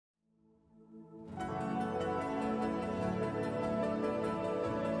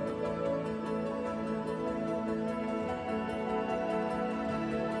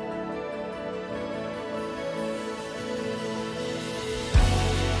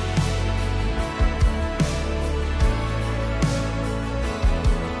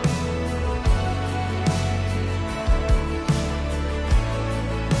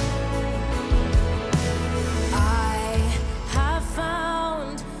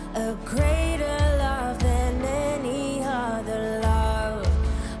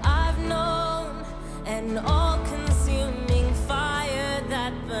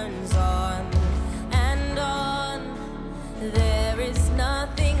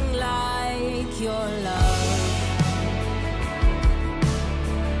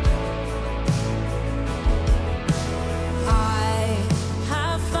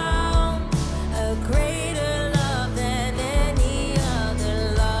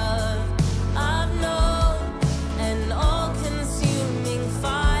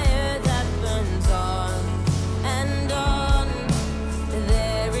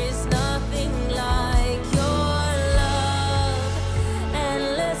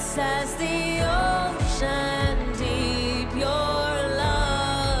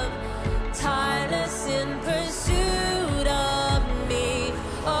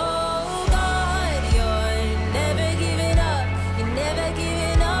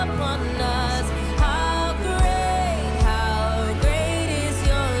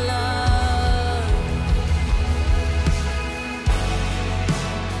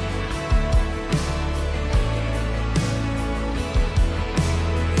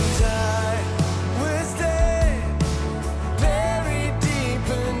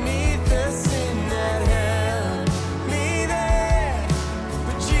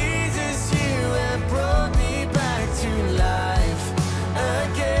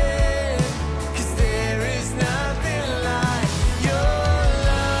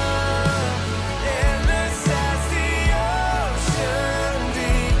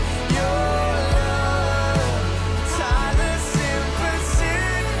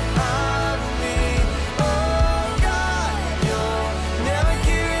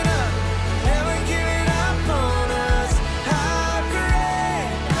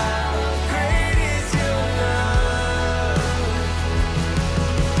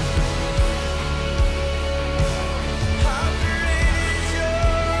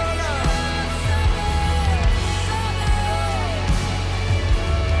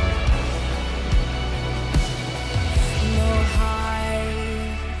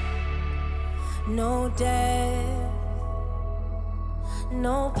no death,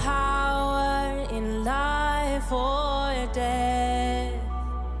 no power in life or death,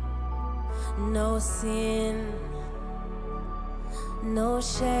 no sin, no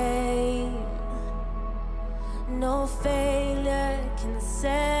shame, no failure can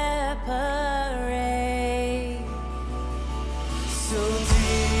separate. So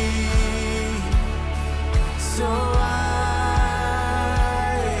deep, so wide,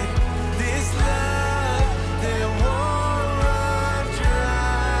 this love that won't run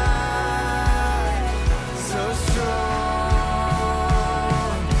dry. So strong,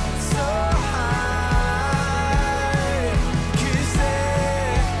 so high, 'cause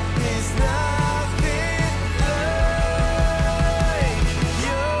there is nothing like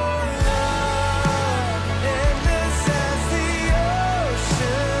your love, endless as the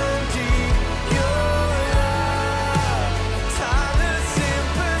ocean deep. Your love, timeless in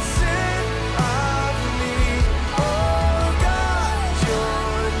pursuit of me. Oh God,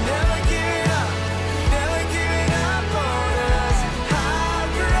 you're never giving up on us. How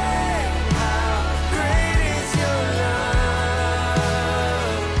great is your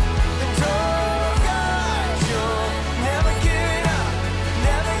love? And oh God, you're never giving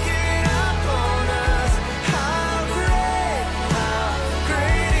up on us. How great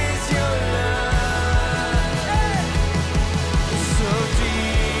is your love? So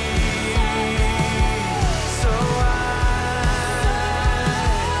deep, so wide,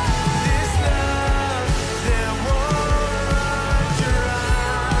 this love that won't run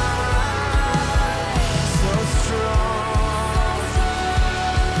dry. So strong,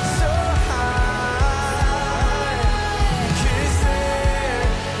 so high, 'cause there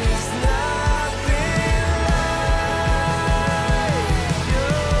is nothing like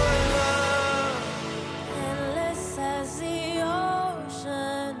your love. Endless as the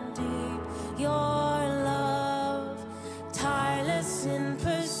ocean deep, your love, tireless in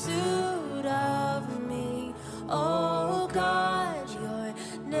pursuit of me. Oh God, you're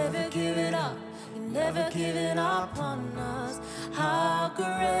never giving up on us. How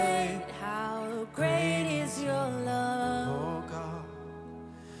great is your love.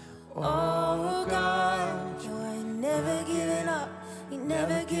 Oh God, you're never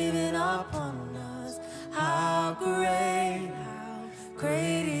giving up on us. How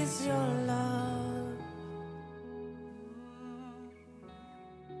great is your love.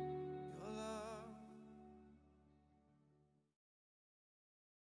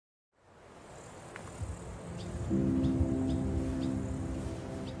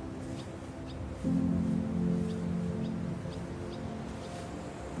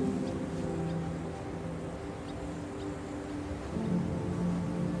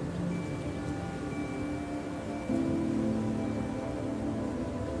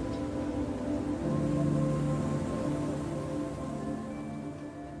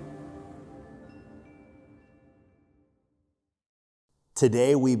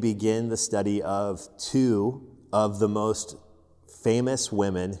 Today we begin the study of two of the most famous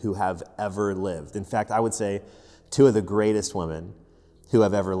women who have ever lived. In fact, I would say two of the greatest women who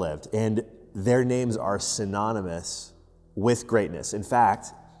have ever lived. And their names are synonymous with greatness. In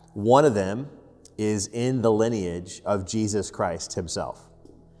fact, one of them is in the lineage of Jesus Christ himself.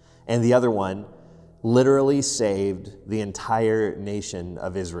 And the other one literally saved the entire nation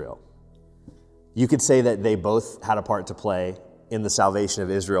of Israel. You could say that they both had a part to play in the salvation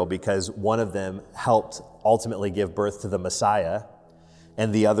of Israel because one of them helped ultimately give birth to the Messiah,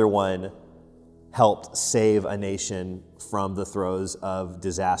 and the other one helped save a nation from the throes of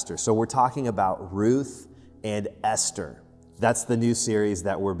disaster. So we're talking about Ruth and Esther. That's the new series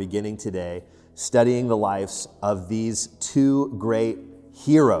that we're beginning today, studying the lives of these two great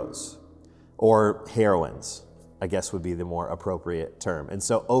heroes, or heroines, I guess would be the more appropriate term. And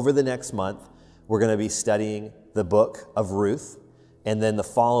so over the next month, we're going to be studying the book of Ruth, and then the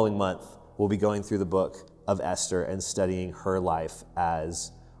following month, we'll be going through the book of Esther and studying her life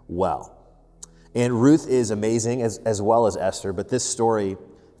as well. And Ruth is amazing as well as Esther, but this story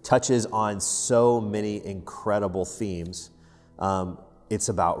touches on so many incredible themes. It's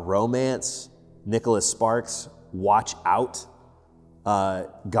about romance. Nicholas Sparks, watch out.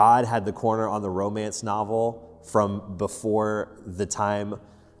 God had the corner on the romance novel from before the time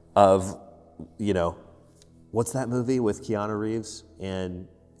of, what's that movie with Keanu Reeves? And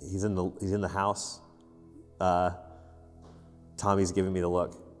he's in the house. Tommy's giving me the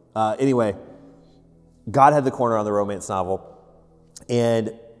look. Anyway, God had the corner on the romance novel,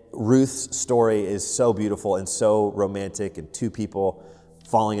 and Ruth's story is so beautiful and so romantic, and two people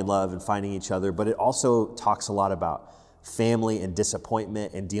falling in love and finding each other, but it also talks a lot about family and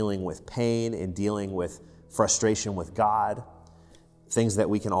disappointment and dealing with pain and dealing with frustration with God, things that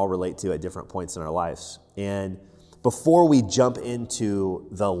we can all relate to at different points in our lives. And before we jump into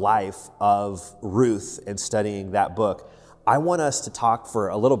the life of Ruth and studying that book, I want us to talk for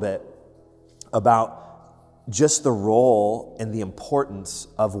a little bit about just the role and the importance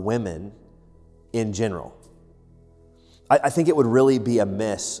of women in general. I think it would really be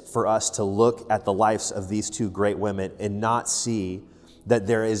amiss for us to look at the lives of these two great women and not see that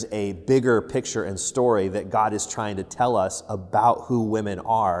there is a bigger picture and story that God is trying to tell us about who women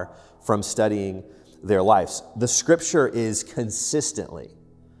are from studying their lives. The scripture is consistently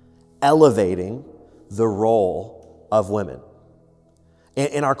elevating the role of women.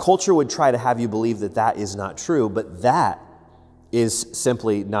 And our culture would try to have you believe that that is not true, but that is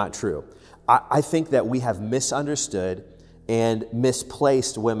simply not true. I think that we have misunderstood and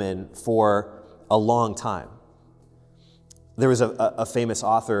misplaced women for a long time. There was a famous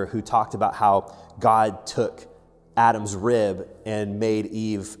author who talked about how God took Adam's rib and made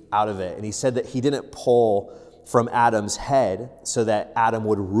Eve out of it. And he said that he didn't pull from Adam's head so that Adam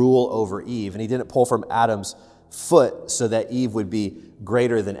would rule over Eve. And he didn't pull from Adam's foot so that Eve would be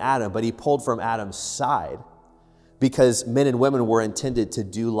greater than Adam, but he pulled from Adam's side because men and women were intended to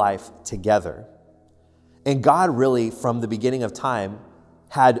do life together. And God really, from the beginning of time,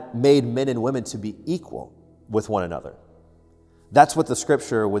 had made men and women to be equal with one another. That's what the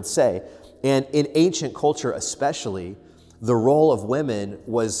scripture would say. And in ancient culture especially, the role of women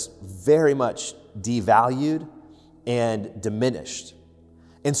was very much devalued and diminished.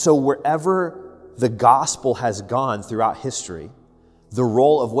 And so wherever the gospel has gone throughout history, the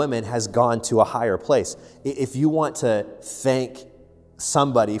role of women has gone to a higher place. If you want to thank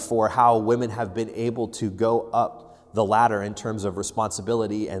somebody for how women have been able to go up the ladder in terms of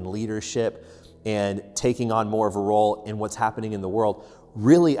responsibility and leadership and taking on more of a role in what's happening in the world,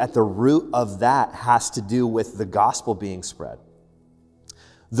 really at the root of that has to do with the gospel being spread.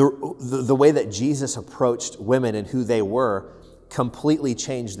 The way that Jesus approached women and who they were completely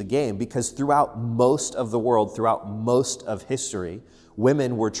changed the game, because throughout most of the world, throughout most of history,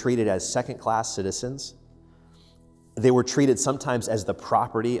 women were treated as second-class citizens. They were treated sometimes as the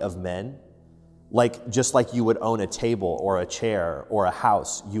property of men, just like you would own a table or a chair or a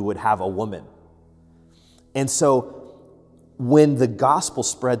house, you would have a woman. And so when the gospel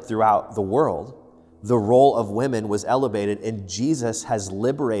spread throughout the world, the role of women was elevated, and Jesus has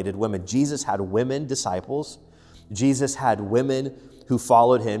liberated women. Jesus had women disciples. Jesus had women who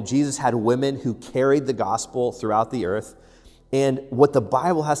followed him. Jesus had women who carried the gospel throughout the earth. And what the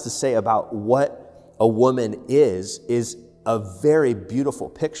Bible has to say about what a woman is a very beautiful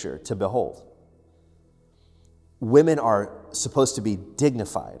picture to behold. Women are supposed to be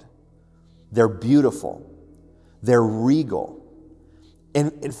dignified. They're beautiful. They're regal.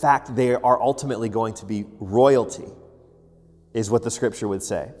 And in fact, they are ultimately going to be royalty, is what the scripture would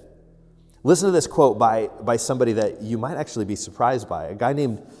say. Listen to this quote by somebody that you might actually be surprised by. A guy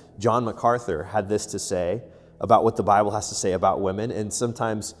named John MacArthur had this to say about what the Bible has to say about women, and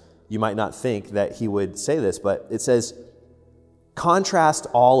sometimes you might not think that he would say this, but it says, contrast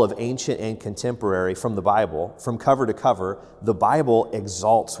all of ancient and contemporary from the Bible, from cover to cover, the Bible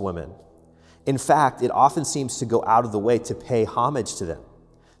exalts women. In fact, it often seems to go out of the way to pay homage to them,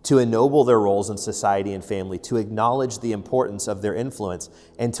 to ennoble their roles in society and family, to acknowledge the importance of their influence,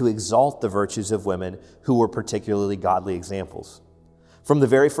 and to exalt the virtues of women who were particularly godly examples. From the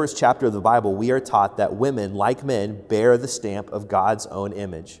very first chapter of the Bible, we are taught that women, like men, bear the stamp of God's own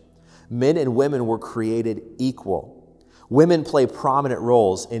image. Men and women were created equal. Women play prominent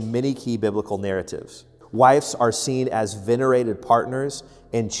roles in many key biblical narratives. Wives are seen as venerated partners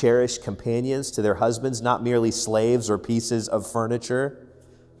and cherished companions to their husbands, not merely slaves or pieces of furniture.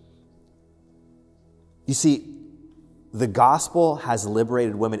 You see, the gospel has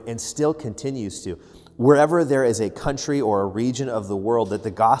liberated women and still continues to. Wherever there is a country or a region of the world that the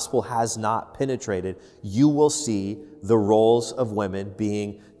gospel has not penetrated, you will see the roles of women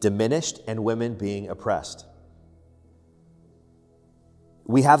being diminished and women being oppressed.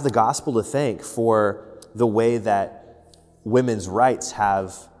 We have the gospel to thank for the way that women's rights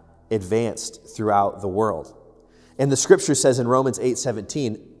have advanced throughout the world. And the scripture says in Romans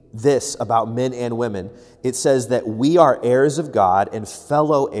 8:17, this about men and women. It says that we are heirs of God and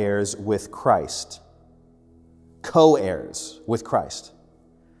fellow heirs with Christ. Co-heirs with Christ.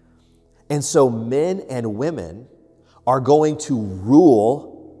 And so men and women are going to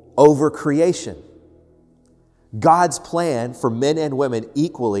rule over creation. God's plan for men and women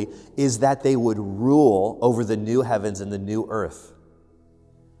equally is that they would rule over the new heavens and the new earth.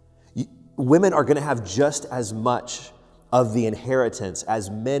 Women are going to have just as much of the inheritance as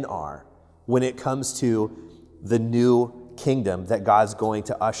men are when it comes to the new kingdom that God's going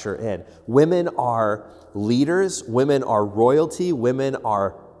to usher in. Women are leaders, women are royalty, women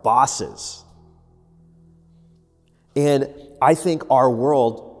are bosses. And I think our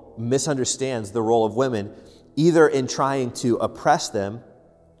world misunderstands the role of women, either in trying to oppress them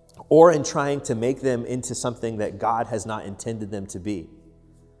or in trying to make them into something that God has not intended them to be.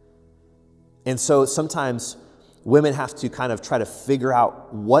 And so sometimes women have to kind of try to figure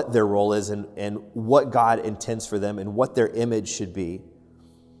out what their role is and what God intends for them and what their image should be.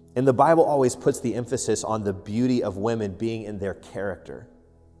 And the Bible always puts the emphasis on the beauty of women being in their character,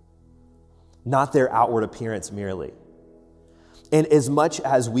 not their outward appearance merely. And as much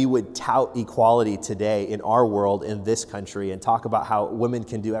as we would tout equality today in our world, in this country, and talk about how women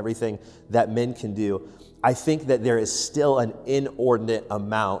can do everything that men can do, I think that there is still an inordinate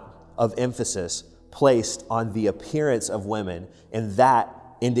amount of emphasis placed on the appearance of women, and that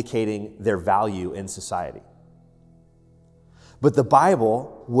indicating their value in society. But the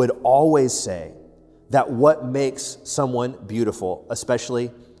Bible would always say that what makes someone beautiful,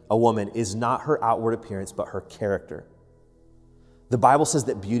 especially a woman, is not her outward appearance, but her character. The Bible says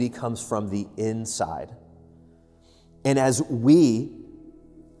that beauty comes from the inside. And as we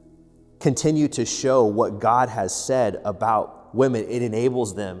continue to show what God has said about women, it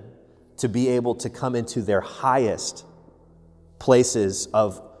enables them to be able to come into their highest places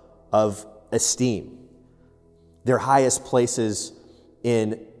of esteem, their highest places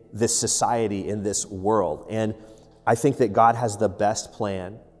in this society, in this world. And I think that God has the best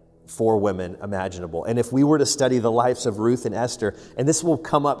plan for women imaginable. And if we were to study the lives of Ruth and Esther, and this will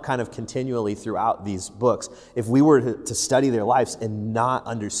come up kind of continually throughout these books, if we were to study their lives and not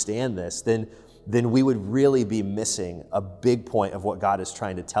understand this, then we would really be missing a big point of what God is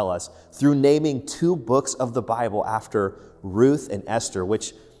trying to tell us through naming two books of the Bible after Ruth and Esther,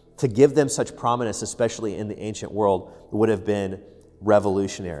 which to give them such prominence, especially in the ancient world, would have been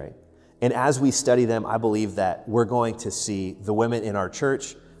revolutionary. And as we study them, I believe that we're going to see the women in our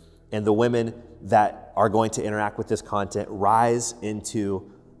church and the women that are going to interact with this content rise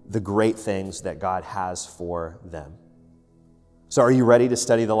into the great things that God has for them. So are you ready to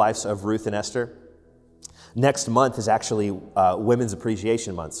study the lives of Ruth and Esther? Next month is actually Women's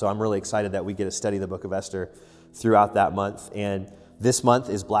Appreciation Month, so I'm really excited that we get to study the book of Esther throughout that month. And this month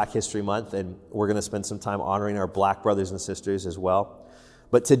is Black History Month, and we're going to spend some time honoring our Black brothers and sisters as well.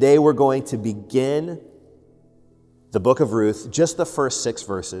 But today we're going to begin the book of Ruth, just the first 6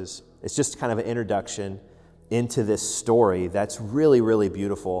 verses. It's just kind of an introduction into this story that's really, really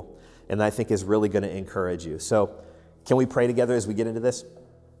beautiful, and I think is really going to encourage you. So can we pray together as we get into this?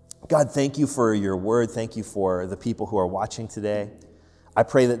 God, thank you for your word. Thank you for the people who are watching today. I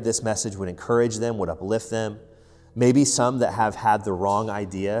pray that this message would encourage them, would uplift them. Maybe some that have had the wrong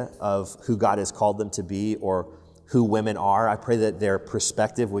idea of who God has called them to be or who women are. I pray that their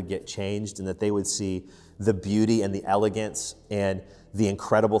perspective would get changed and that they would see the beauty and the elegance and the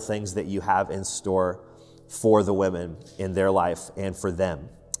incredible things that you have in store for the women in their life and for them.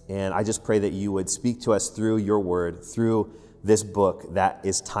 And I just pray that you would speak to us through your word, through this book that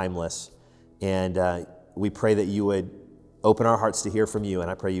is timeless. And we pray that you would open our hearts to hear from you, and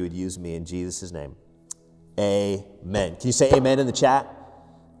I pray you would use me in Jesus' name. Amen. Can you say amen in the chat?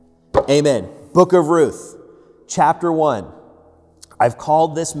 Amen. Book of Ruth, chapter 1. I've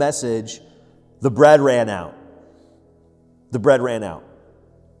called this message, The Bread Ran Out. The bread ran out.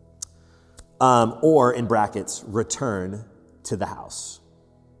 Or, in brackets, return to the house.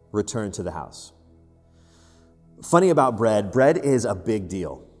 Return to the house. Funny about bread, bread is a big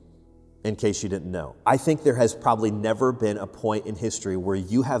deal, in case you didn't know. I think there has probably never been a point in history where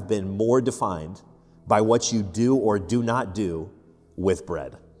you have been more defined by what you do or do not do with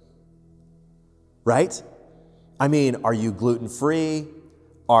bread. Right? I mean, are you gluten-free?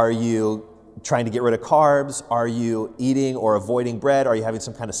 Are you trying to get rid of carbs? Are you eating or avoiding bread? Are you having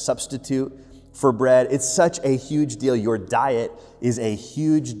some kind of substitute for bread? It's such a huge deal. Your diet is a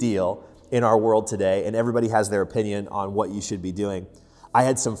huge deal in our world today, and everybody has their opinion on what you should be doing. I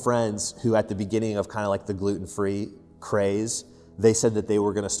had some friends who at the beginning of kind of like the gluten-free craze, they said that they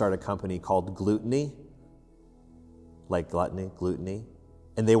were going to start a company called Gluttony, like gluttony, gluteny,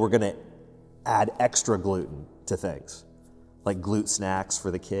 and they were going to add extra gluten to things, like glute snacks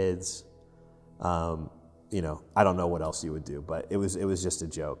for the kids. I don't know what else you would do, but it was just a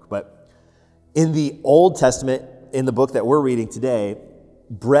joke. But in the Old Testament, in the book that we're reading today,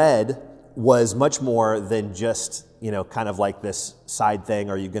 bread was much more than just, kind of like this side thing.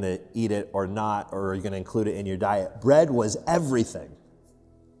 Are you going to eat it or not? Or are you going to include it in your diet? Bread was everything.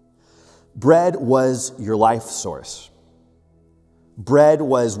 Bread was your life source. bread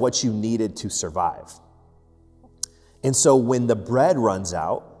was what you needed to survive. And so when the bread runs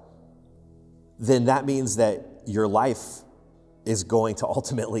out, then that means that your life is going to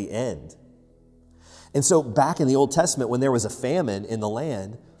ultimately end. And so back in the Old Testament, when there was a famine in the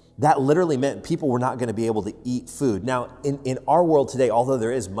land, that literally meant people were not going to be able to eat food. Now, in our world today, although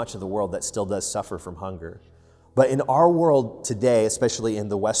there is much of the world that still does suffer from hunger, but in our world today, especially in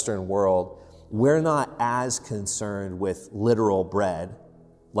the Western world, we're not as concerned with literal bread,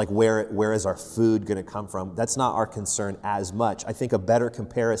 like where is our food going to come from? That's not our concern as much. I think a better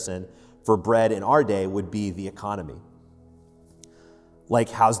comparison for bread in our day would be the economy. Like,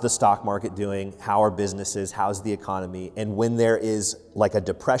 how's the stock market doing? How are businesses? How's the economy? And when there is like a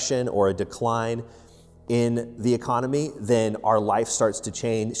depression or a decline in the economy, then our life starts to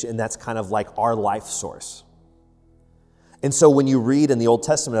change, and that's kind of like our life source. And so when you read in the Old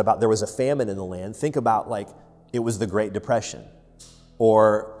Testament about there was a famine in the land, think about like it was the Great Depression,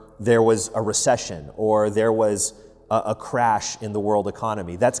 or there was a recession, or there was a crash in the world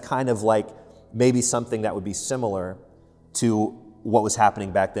economy. That's kind of like maybe something that would be similar to what was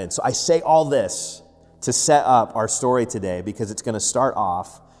happening back then. So I say all this to set up our story today because it's going to start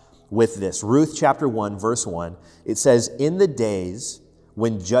off with this. Ruth chapter 1, verse 1, it says, "In the days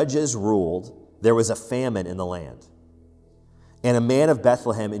when judges ruled, there was a famine in the land. And a man of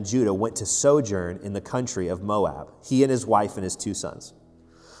Bethlehem in Judah went to sojourn in the country of Moab, he and his wife and his 2 sons.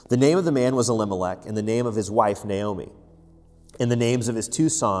 The name of the man was Elimelech, and the name of his wife Naomi. And the names of his two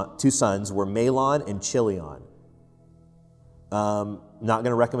sons were Mahlon and Chilion." Not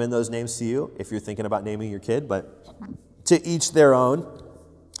going to recommend those names to you if you're thinking about naming your kid, but to each their own.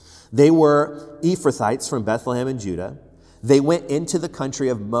 They were Ephrathites from Bethlehem in Judah. They went into the country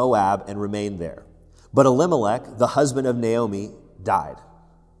of Moab and remained there. But Elimelech, the husband of Naomi, died,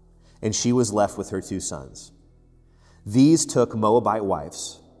 and she was left with her 2 sons. These took Moabite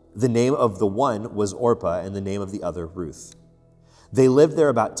wives. The name of the one was Orpah, and the name of the other Ruth. They lived there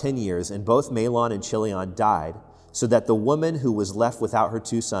about 10 years, and both Mahlon and Chilion died, so that the woman who was left without her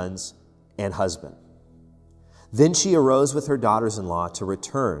 2 sons and husband. Then she arose with her daughters-in-law to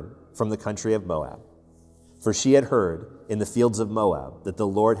return from the country of Moab, for she had heard in the fields of Moab that the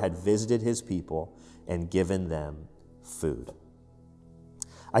Lord had visited his people and given them food.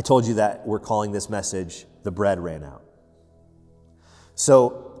 I told you that we're calling this message, "The Bread Ran Out."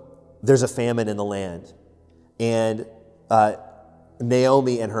 So there's a famine in the land, and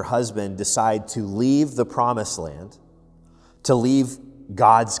Naomi and her husband decide to leave the promised land, to leave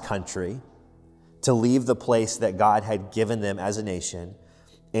God's country, to leave the place that God had given them as a nation,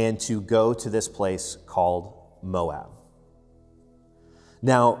 and to go to this place called Moab.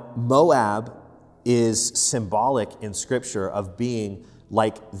 Now, Moab is symbolic in Scripture of being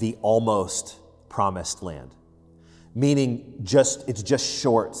like the almost promised land, meaning it's just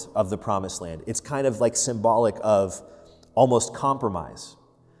short of the promised land. It's kind of like symbolic of almost compromise,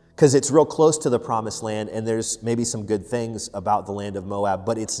 because it's real close to the promised land, and there's maybe some good things about the land of Moab,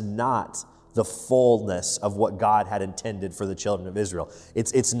 but it's not the fullness of what God had intended for the children of Israel.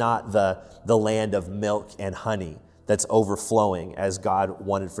 It's not the land of milk and honey that's overflowing as God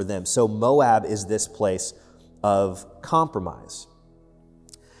wanted for them. So Moab is this place of compromise.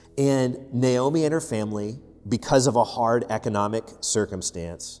 And Naomi and her family, because of a hard economic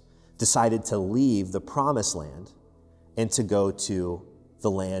circumstance, decided to leave the promised land and to go to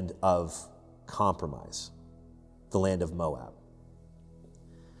the land of compromise, the land of Moab.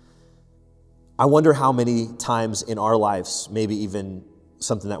 I wonder how many times in our lives, maybe even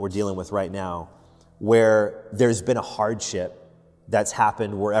something that we're dealing with right now, where there's been a hardship that's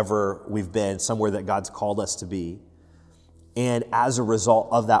happened wherever we've been, somewhere that God's called us to be. And as a result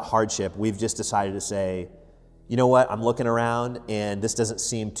of that hardship, we've just decided to say, you know what, I'm looking around and this doesn't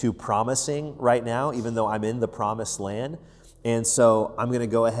seem too promising right now, even though I'm in the promised land. And so I'm going to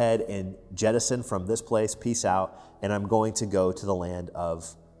go ahead and jettison from this place, peace out, and I'm going to go to the land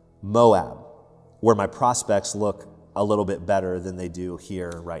of Moab, where my prospects look a little bit better than they do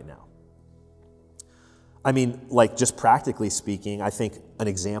here right now. I mean, like, just practically speaking, I think an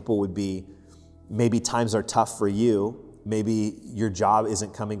example would be maybe times are tough for you. Maybe your job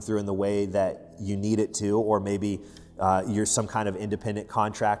isn't coming through in the way that you need it to, or maybe you're some kind of independent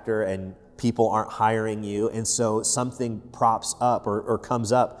contractor and people aren't hiring you, and so something props up or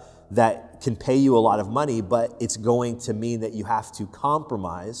comes up that can pay you a lot of money, but it's going to mean that you have to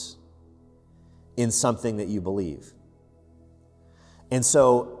compromise in something that you believe. And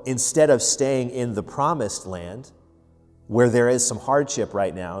so instead of staying in the promised land, where there is some hardship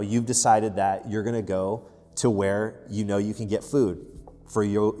right now, you've decided that you're going to go to where you know you can get food for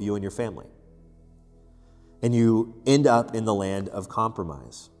you and your family. and you end up in the land of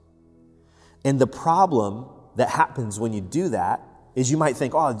compromise. And the problem that happens when you do that is you might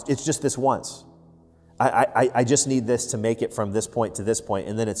think, oh, it's just this once. I just need this to make it from this point to this point,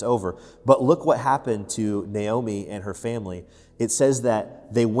 and then it's over. But look what happened to Naomi and her family. It says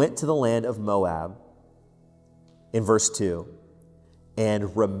that they went to the land of Moab, in verse 2,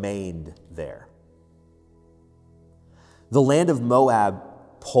 and remained there. The land of Moab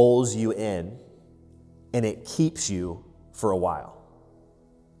pulls you in, and it keeps you for a while.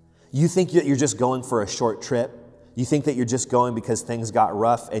 You think that you're just going for a short trip. You think that you're just going because things got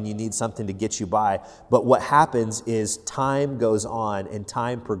rough and you need something to get you by. But what happens is time goes on and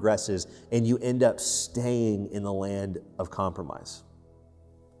time progresses, and you end up staying in the land of compromise.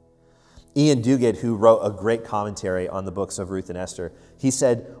 Ian Duguid, who wrote a great commentary on the books of Ruth and Esther, he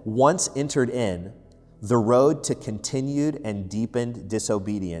said, once entered in, the road to continued and deepened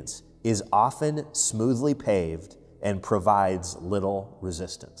disobedience is often smoothly paved and provides little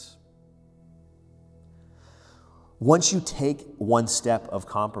resistance. Once you take one step of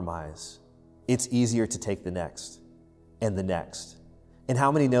compromise, it's easier to take the next and the next. And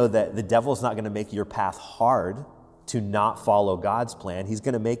how many know that the devil's not going to make your path hard to not follow God's plan? He's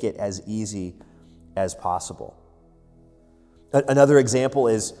going to make it as easy as possible. Another example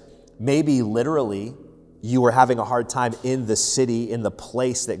is maybe literally you were having a hard time in the city, in the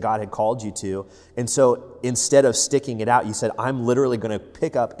place that God had called you to. And so instead of sticking it out, you said, I'm literally going to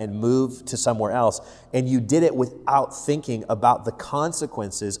pick up and move to somewhere else. And you did it without thinking about the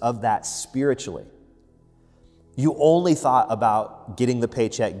consequences of that spiritually. You only thought about getting the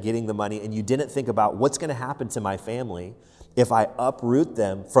paycheck, getting the money, and you didn't think about what's going to happen to my family if I uproot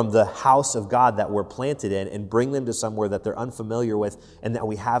them from the house of God that we're planted in and bring them to somewhere that they're unfamiliar with, and that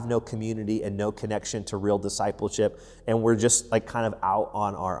we have no community and no connection to real discipleship, and we're just like kind of out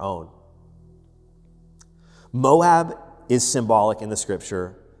on our own. Moab is symbolic in the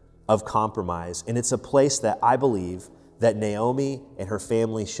scripture of compromise, and it's a place that I believe that Naomi and her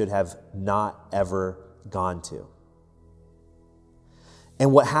family should have not ever gone to.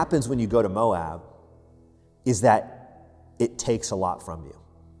 And what happens when you go to Moab is that it takes a lot from you.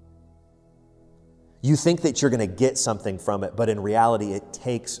 You think that you're going to get something from it, but in reality, it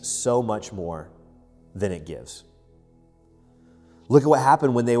takes so much more than it gives. Look at what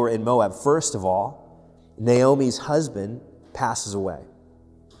happened when they were in Moab. First of all, Naomi's husband passes away.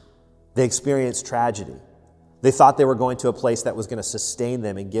 They experienced tragedy. They thought they were going to a place that was going to sustain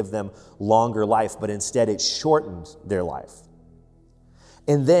them and give them longer life, but instead it shortened their life.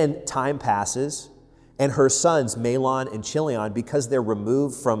 And then time passes, and her sons, Mahlon and Chilion, because they're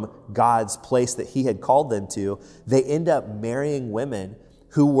removed from God's place that he had called them to, they end up marrying women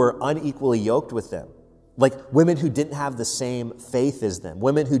who were unequally yoked with them. Like women who didn't have the same faith as them,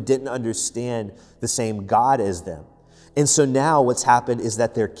 women who didn't understand the same God as them. And so now what's happened is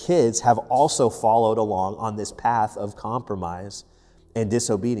that their kids have also followed along on this path of compromise and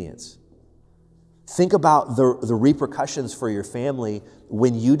disobedience. Think about the repercussions for your family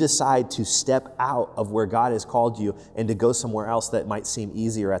when you decide to step out of where God has called you and to go somewhere else that might seem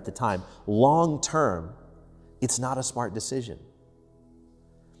easier at the time. Long term, it's not a smart decision.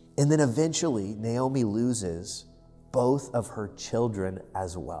 And then eventually, Naomi loses both of her children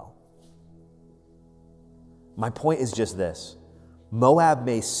as well. My point is just this. Moab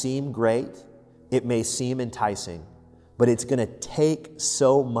may seem great, it may seem enticing, but it's going to take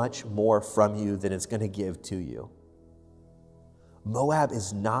so much more from you than it's going to give to you. Moab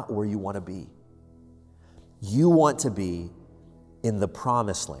is not where you want to be. You want to be in the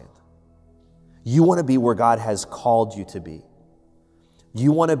promised land. You want to be where God has called you to be.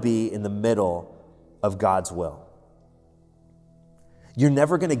 You want to be in the middle of God's will. You're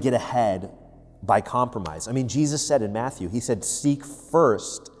never going to get ahead by compromise. I mean, Jesus said in Matthew, he said, seek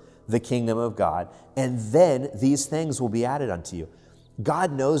first the kingdom of God, and then these things will be added unto you.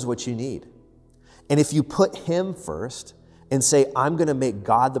 God knows what you need. And if you put him first and say, I'm going to make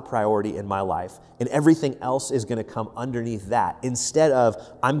God the priority in my life, and everything else is going to come underneath that, instead of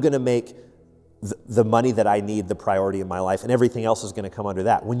I'm going to make the money that I need the priority in my life, and everything else is going to come under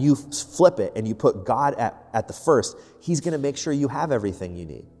that. When you flip it and you put God at the first, he's going to make sure you have everything you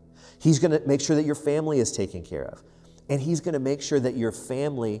need. He's going to make sure that your family is taken care of. And he's going to make sure that your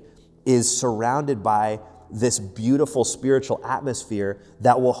family is surrounded by this beautiful spiritual atmosphere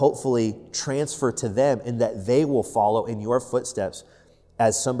that will hopefully transfer to them, and that they will follow in your footsteps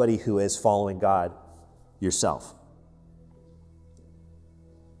as somebody who is following God yourself.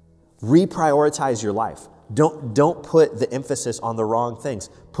 Reprioritize your life. Don't put the emphasis on the wrong things.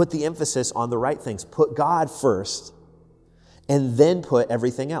 Put the emphasis on the right things. Put God first, and then put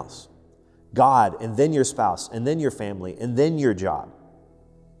everything else. God, and then your spouse, and then your family, and then your job.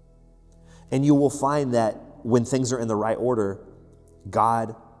 And you will find that when things are in the right order,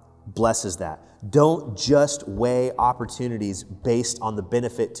 God blesses that. Don't just weigh opportunities based on the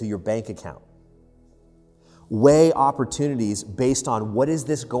benefit to your bank account. Weigh opportunities based on what is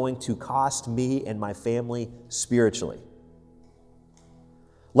this going to cost me and my family spiritually.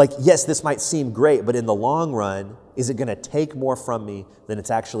 Like, yes, this might seem great, but in the long run, is it going to take more from me than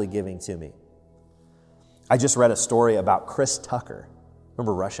it's actually giving to me? I just read a story about Chris Tucker.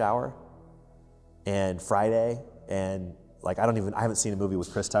 Remember Rush Hour and Friday? And I haven't seen a movie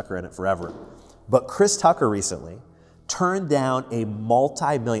with Chris Tucker in it forever. But Chris Tucker recently turned down a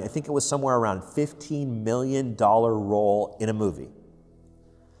multi-million, I think it was somewhere around $15 million role in a movie,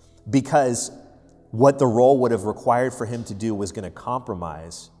 because what the role would have required for him to do was going to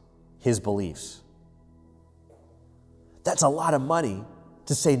compromise his beliefs. That's a lot of money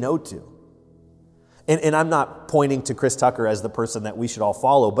to say no to. And I'm not pointing to Chris Tucker as the person that we should all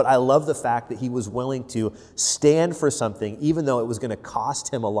follow, but I love the fact that he was willing to stand for something even though it was going to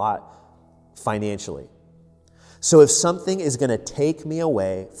cost him a lot financially. So if something is going to take me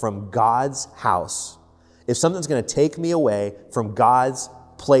away from God's house, if something's going to take me away from God's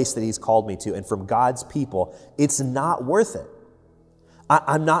place that he's called me to and from God's people, it's not worth it.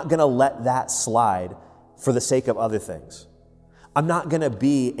 I'm not going to let that slide for the sake of other things. I'm not going to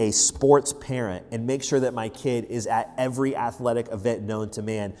be a sports parent and make sure that my kid is at every athletic event known to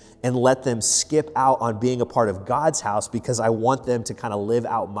man and let them skip out on being a part of God's house because I want them to kind of live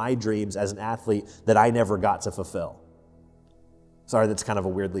out my dreams as an athlete that I never got to fulfill. Sorry, that's kind of a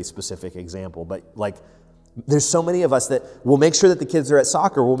weirdly specific example, but there's so many of us that will make sure that the kids are at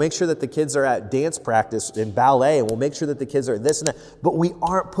soccer, we'll make sure that the kids are at dance practice and ballet, and we'll make sure that the kids are at this and that, but we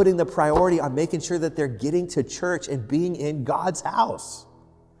aren't putting the priority on making sure that they're getting to church and being in God's house.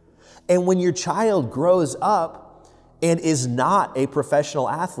 And when your child grows up and is not a professional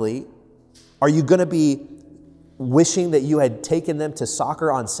athlete, are you going to be wishing that you had taken them to soccer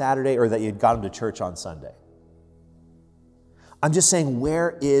on Saturday or that you'd got them to church on Sunday? I'm just saying,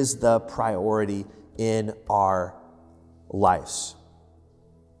 where is the priority in our lives?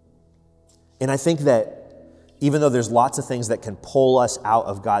 And I think that even though there's lots of things that can pull us out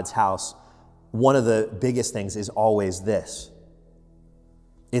of God's house, one of the biggest things is always this.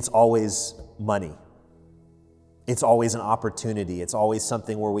 It's always money. It's always an opportunity. It's always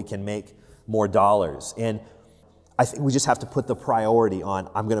something where we can make more dollars. And I think we just have to put the priority on,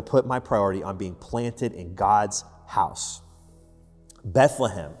 I'm going to put my priority on being planted in God's house.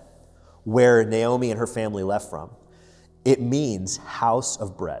 Bethlehem, where Naomi and her family left from, it means house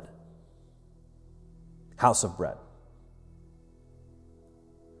of bread. House of bread.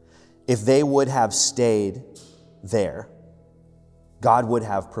 If they would have stayed there, God would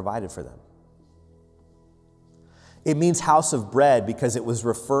have provided for them. It means house of bread because it was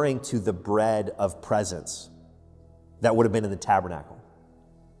referring to the bread of presence that would have been in the tabernacle.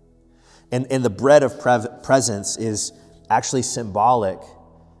 And the bread of presence is actually symbolic,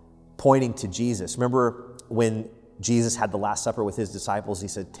 pointing to Jesus. Remember when Jesus had the Last Supper with his disciples, he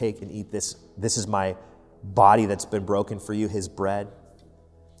said, take and eat this. This is my body that's been broken for you, his bread.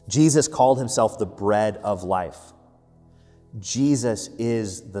 Jesus called himself the bread of life. Jesus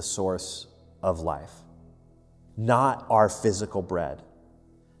is the source of life. Not our physical bread,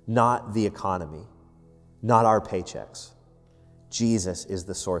 not the economy, not our paychecks. Jesus is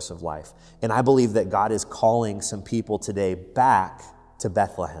the source of life. And I believe that God is calling some people today back to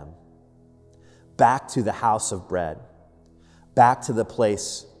Bethlehem, back to the house of bread, back to the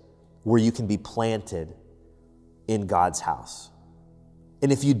place where you can be planted in God's house.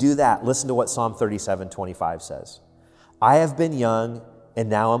 And if you do that, listen to what Psalm 37:25 says. I have been young and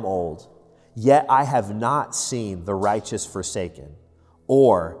now I'm old, yet I have not seen the righteous forsaken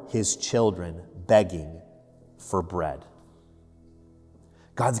or his children begging for bread.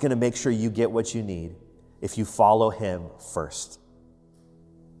 God's going to make sure you get what you need if you follow him first.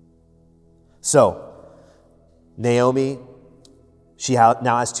 So, Naomi, she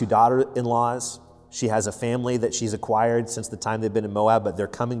now has 2 daughter-in-laws. She has a family that she's acquired since the time they've been in Moab, but they're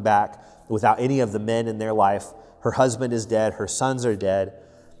coming back without any of the men in their life. Her husband is dead. Her sons are dead.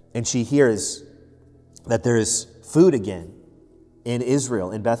 And she hears that there is food again in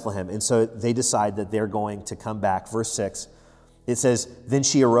Israel, in Bethlehem. And so they decide that they're going to come back. Verse 6, it says, then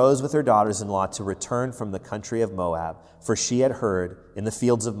she arose with her daughters-in-law to return from the country of Moab, for she had heard in the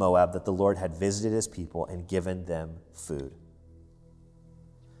fields of Moab that the Lord had visited his people and given them food.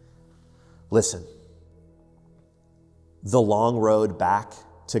 Listen, the long road back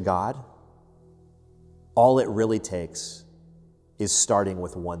to God, all it really takes is starting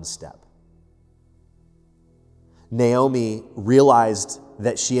with one step. Naomi realized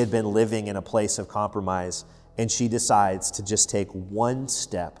that she had been living in a place of compromise, and she decides to just take one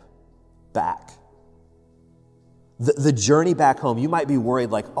step back. The journey back home, you might be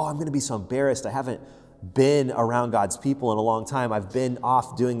worried like, oh, I'm going to be so embarrassed. I haven't been around God's people in a long time. I've been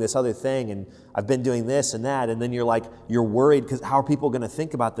off doing this other thing, and I've been doing this and that. And then you're worried because how are people going to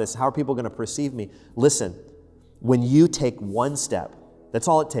think about this? How are people going to perceive me? Listen, when you take one step, that's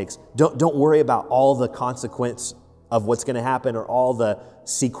all it takes. Don't worry about all the consequence of what's going to happen or all the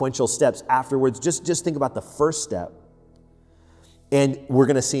sequential steps afterwards. Just think about the first step. And we're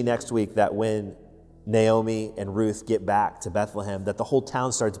going to see next week that when Naomi and Ruth get back to Bethlehem, that the whole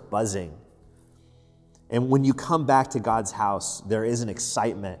town starts buzzing. And when you come back to God's house, there is an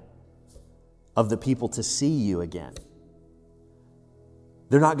excitement of the people to see you again.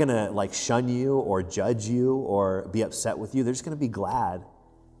 They're not going to shun you or judge you or be upset with you. They're just going to be glad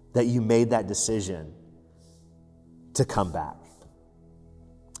that you made that decision to come back.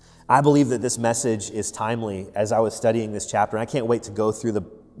 I believe that this message is timely as I was studying this chapter. And I can't wait to go through the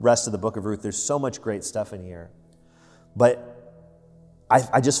rest of the book of Ruth. There's so much great stuff in here. But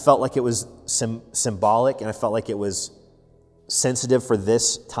I just felt like it was symbolic, and I felt like it was sensitive for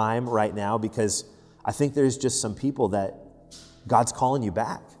this time right now, because I think there's just some people that God's calling you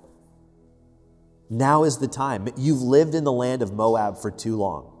back. Now is the time. You've lived in the land of Moab for too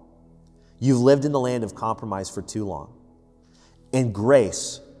long. You've lived in the land of compromise for too long. And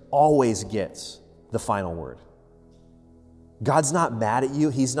grace always gets the final word. God's not mad at you.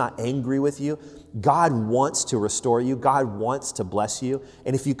 He's not angry with you. God wants to restore you. God wants to bless you.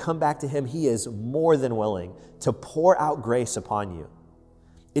 And if you come back to Him, He is more than willing to pour out grace upon you.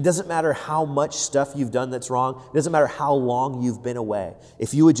 It doesn't matter how much stuff you've done that's wrong. It doesn't matter how long you've been away.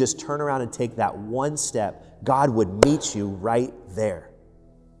 If you would just turn around and take that one step, God would meet you right there.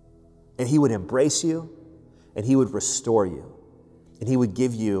 And He would embrace you, and He would restore you, and He would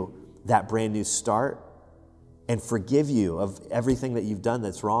give you that brand new start and forgive you of everything that you've done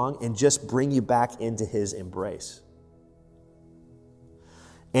that's wrong and just bring you back into His embrace.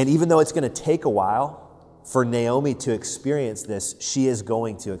 And even though it's going to take a while for Naomi to experience this, she is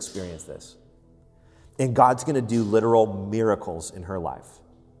going to experience this. And God's going to do literal miracles in her life.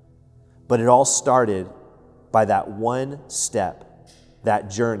 But it all started by that one step, that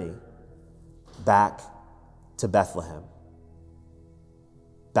journey back to Bethlehem,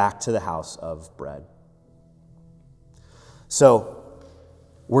 back to the house of bread. So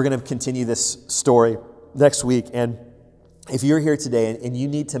we're going to continue this story next week. And if you're here today and you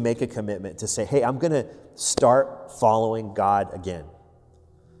need to make a commitment to say, hey, I'm going to start following God again.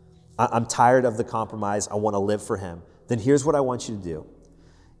 I'm tired of the compromise. I want to live for Him. Then here's what I want you to do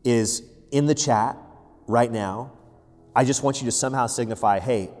is in the chat right now, I just want you to somehow signify,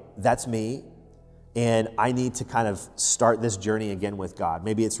 hey, that's me. And I need to kind of start this journey again with God.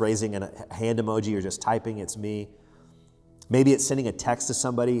 Maybe it's raising a hand emoji or just typing, it's me. Maybe it's sending a text to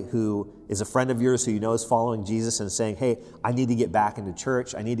somebody who is a friend of yours who you know is following Jesus and saying, hey, I need to get back into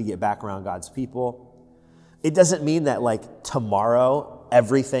church. I need to get back around God's people. It doesn't mean that tomorrow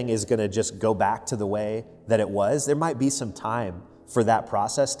everything is going to just go back to the way that it was. There might be some time for that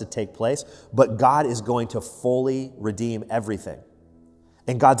process to take place, but God is going to fully redeem everything.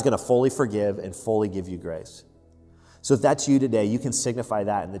 And God's going to fully forgive and fully give you grace. So if that's you today, you can signify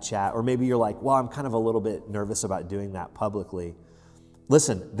that in the chat. Or maybe you're like, well, I'm kind of a little bit nervous about doing that publicly.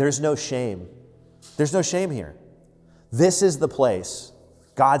 Listen, there's no shame. There's no shame here. This is the place,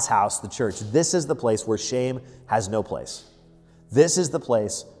 God's house, the church. This is the place where shame has no place. This is the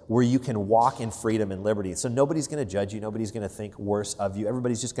place where you can walk in freedom and liberty. So nobody's going to judge you. Nobody's going to think worse of you.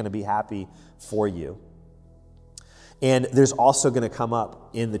 Everybody's just going to be happy for you. And there's also going to come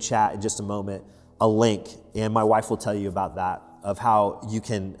up in the chat in just a moment a link, and my wife will tell you about that, of how you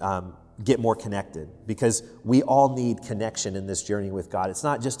can get more connected, because we all need connection in this journey with God. It's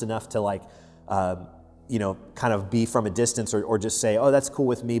not just enough to kind of be from a distance or just say, oh, that's cool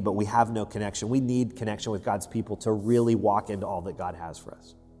with me, but we have no connection. We need connection with God's people to really walk into all that God has for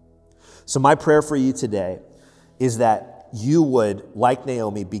us. So my prayer for you today is that you would, like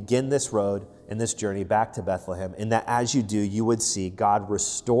Naomi, begin this road and this journey back to Bethlehem, and that as you do, you would see God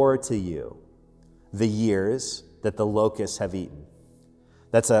restore to you the years that the locusts have eaten.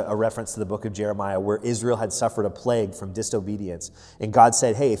 That's a reference to the book of Jeremiah, where Israel had suffered a plague from disobedience. And God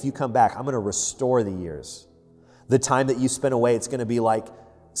said, hey, if you come back, I'm going to restore the years. The time that you spent away, it's going to be like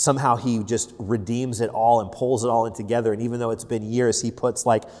somehow He just redeems it all and pulls it all in together. And even though it's been years, He puts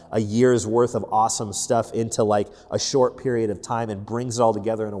a year's worth of awesome stuff into a short period of time and brings it all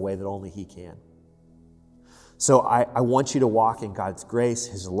together in a way that only He can. So I want you to walk in God's grace,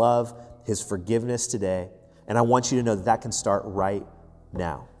 His love, His forgiveness today. And I want you to know that that can start right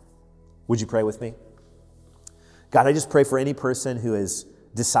now. Would you pray with me? God, I just pray for any person who is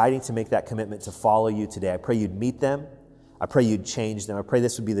deciding to make that commitment to follow you today. I pray you'd meet them. I pray you'd change them. I pray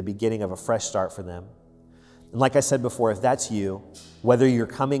this would be the beginning of a fresh start for them. And like I said before, if that's you, whether you're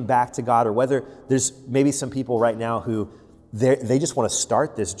coming back to God or whether there's maybe some people right now who they just want to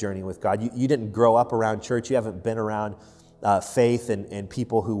start this journey with God. You didn't grow up around church. You haven't been around faith and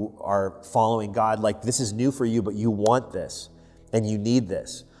people who are following God. Like, this is new for you, but you want this and you need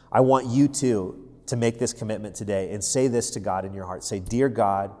this. I want you to make this commitment today and say this to God in your heart. Say, dear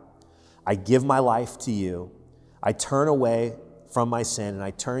God, I give my life to you. I turn away from my sin and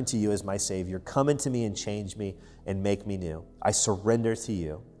I turn to you as my Savior. Come into me and change me and make me new. I surrender to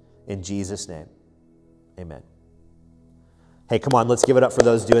you in Jesus' name. Amen. Hey, come on, let's give it up for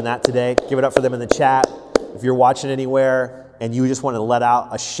those doing that today. Give it up for them in the chat. If you're watching anywhere and you just want to let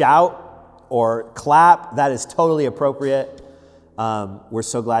out a shout or clap, that is totally appropriate. We're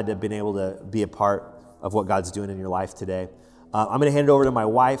so glad to have been able to be a part of what God's doing in your life today. I'm going to hand it over to my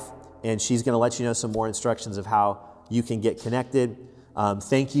wife, and she's going to let you know some more instructions of how you can get connected.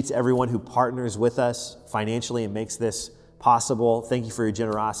 Thank you to everyone who partners with us financially and makes this possible. Thank you for your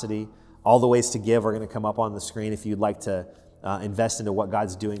generosity. All the ways to give are going to come up on the screen if you'd like to invest into what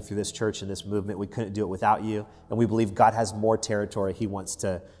God's doing through this church and this movement. We couldn't do it without you, and we believe God has more territory He wants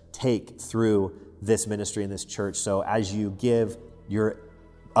to take through this ministry and this church. So as you give, you're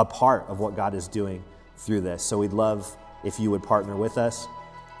a part of what God is doing through this. So we'd love if you would partner with us.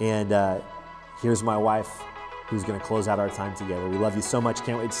 And here's my wife who's going to close out our time together. We love you so much.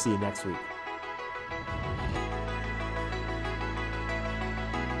 Can't wait to see you next week.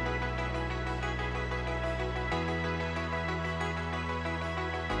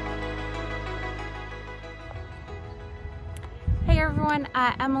 Hey everyone,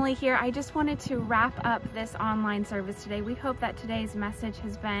 Emily here. I just wanted to wrap up this online service today. We hope that today's message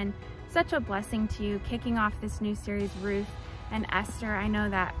has been such a blessing to you, kicking off this new series, Ruth and Esther. I know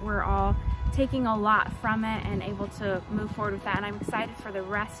that we're all taking a lot from it and able to move forward with that, and I'm excited for the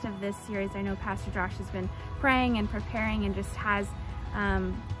rest of this series. I know Pastor Josh has been praying and preparing and just has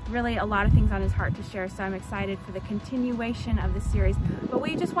really a lot of things on his heart to share, so I'm excited for the continuation of the series. But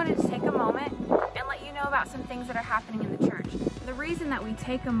we just wanted to take a moment and let you know about some things that are happening in the church. The reason that we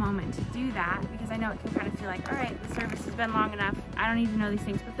take a moment to do that, because I know it can kind of feel like, all right, the service has been long enough, I don't need to know these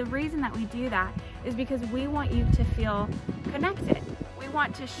things, but the reason that we do that is because we want you to feel connected. We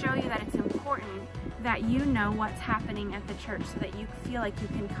want to show you that it's important that you know what's happening at the church so that you feel like you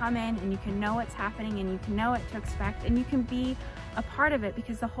can come in and you can know what's happening and you can know what to expect and you can be a part of it,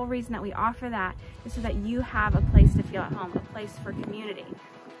 because the whole reason that we offer that is so that you have a place to feel at home, a place for community.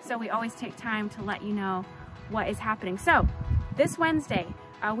 So we always take time to let you know what is happening. So this Wednesday,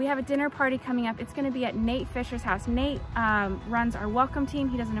 we have a dinner party coming up. It's going to be at Nate Fisher's house. Nate runs our welcome team.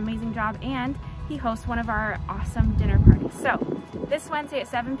 He does an amazing job, and he hosts one of our awesome dinner parties. So this Wednesday at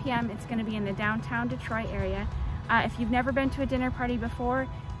 7 p.m., it's going to be in the downtown Detroit area. If you've never been to a dinner party before,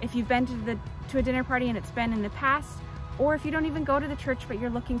 if you've been to a dinner party and it's been in the past, or if you don't even go to the church but you're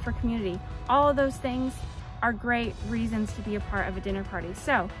looking for community, all of those things are great reasons to be a part of a dinner party.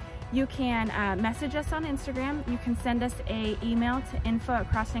 So you can message us on Instagram. You can send us an email to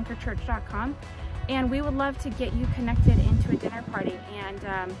info@crossanchorchurch.com, and we would love to get you connected into a dinner party.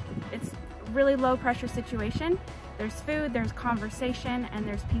 And it's a really low pressure situation. There's food, there's conversation, and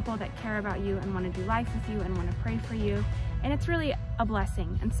there's people that care about you and want to do life with you and want to pray for you. And it's really a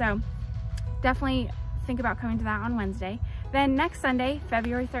blessing. And so definitely think about coming to that on Wednesday. Then next Sunday,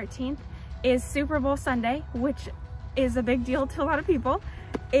 February 13th, is Super Bowl Sunday, which is a big deal to a lot of people.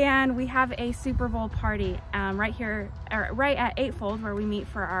 And we have a Super Bowl party right here, right at Eightfold, where we meet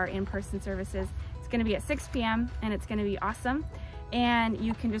for our in-person services. It's going to be at 6 p.m. and it's going to be awesome. And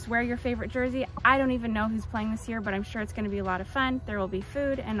you can just wear your favorite jersey. I don't even know who's playing this year, but I'm sure it's going to be a lot of fun. There will be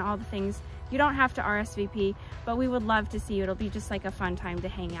food and all the things. You don't have to RSVP, but we would love to see you. It'll be just like a fun time to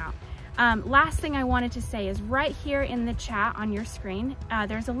hang out. Last thing I wanted to say is right here in the chat on your screen,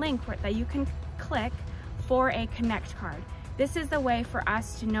 there's a link that you can click for a Connect card. This is the way for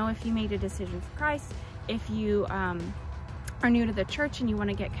us to know if you made a decision for Christ, if you are new to the church and you want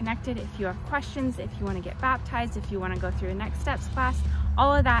to get connected, if you have questions, if you want to get baptized, if you want to go through a Next Steps class,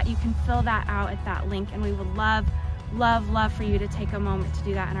 all of that, you can fill that out at that link, and we would love, love, love for you to take a moment to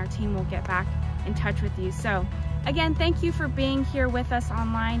do that, and our team will get back in touch with you. So again, thank you for being here with us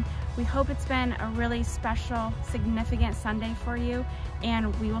online. We hope it's been a really special, significant Sunday for you,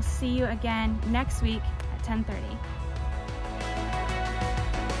 and we will see you again next week at 10:30.